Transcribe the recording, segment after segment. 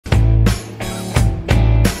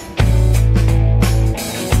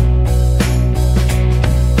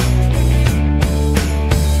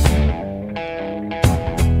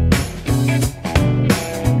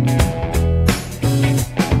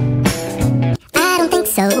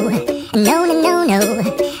so. No, no, no, no.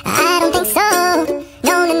 I don't think so.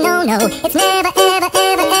 No, no, no, no. It's never, ever,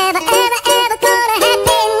 ever, ever, ever, ever gonna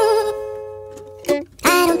happen.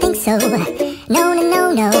 I don't think so. No, no,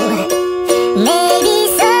 no, no. Maybe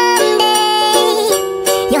someday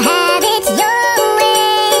you'll have it your way.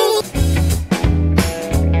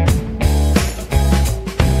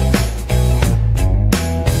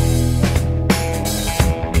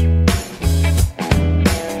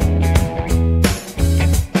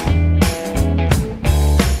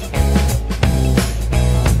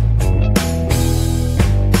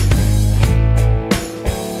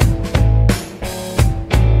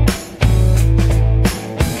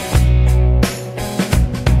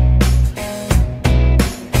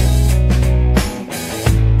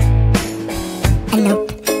 A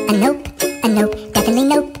nope, a nope, a nope, definitely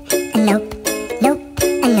nope, a nope, nope,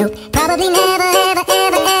 a nope, probably never, ever,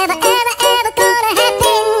 ever, ever, ever, ever gonna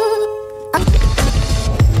happen.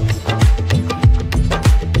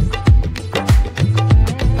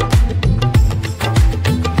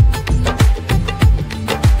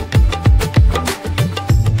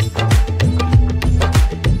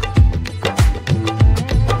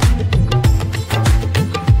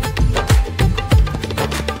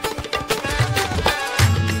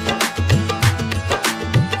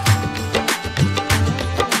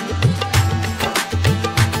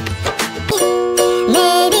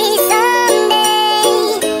 Maybe someday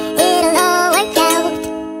it'll all work out.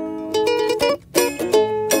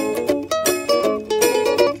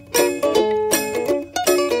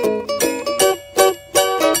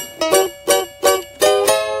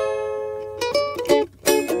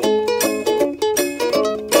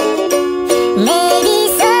 Maybe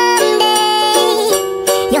someday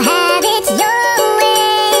you'll have it your way.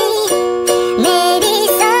 Maybe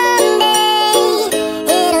someday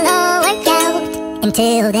it'll all work out.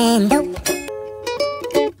 Until then, nope.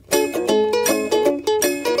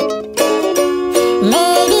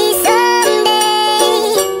 Maybe someday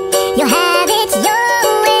you'll have it your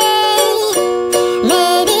way.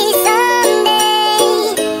 Maybe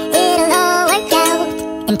someday it'll all work out.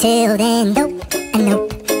 Until then, nope, a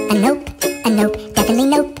nope, a nope, a nope, definitely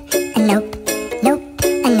nope, a nope, nope,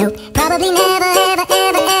 a nope, probably never, ever,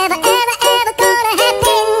 ever, ever, ever, ever gonna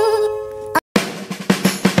happen.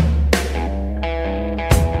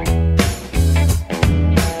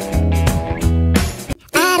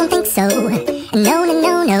 I don't think so. No, no,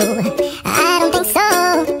 no, no. I don't think so.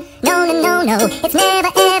 No, no, no, no. It's never,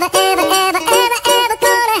 ever, ever, ever, ever, ever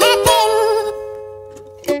gonna happen.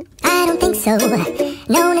 I don't think so.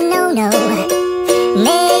 No, no, no, no.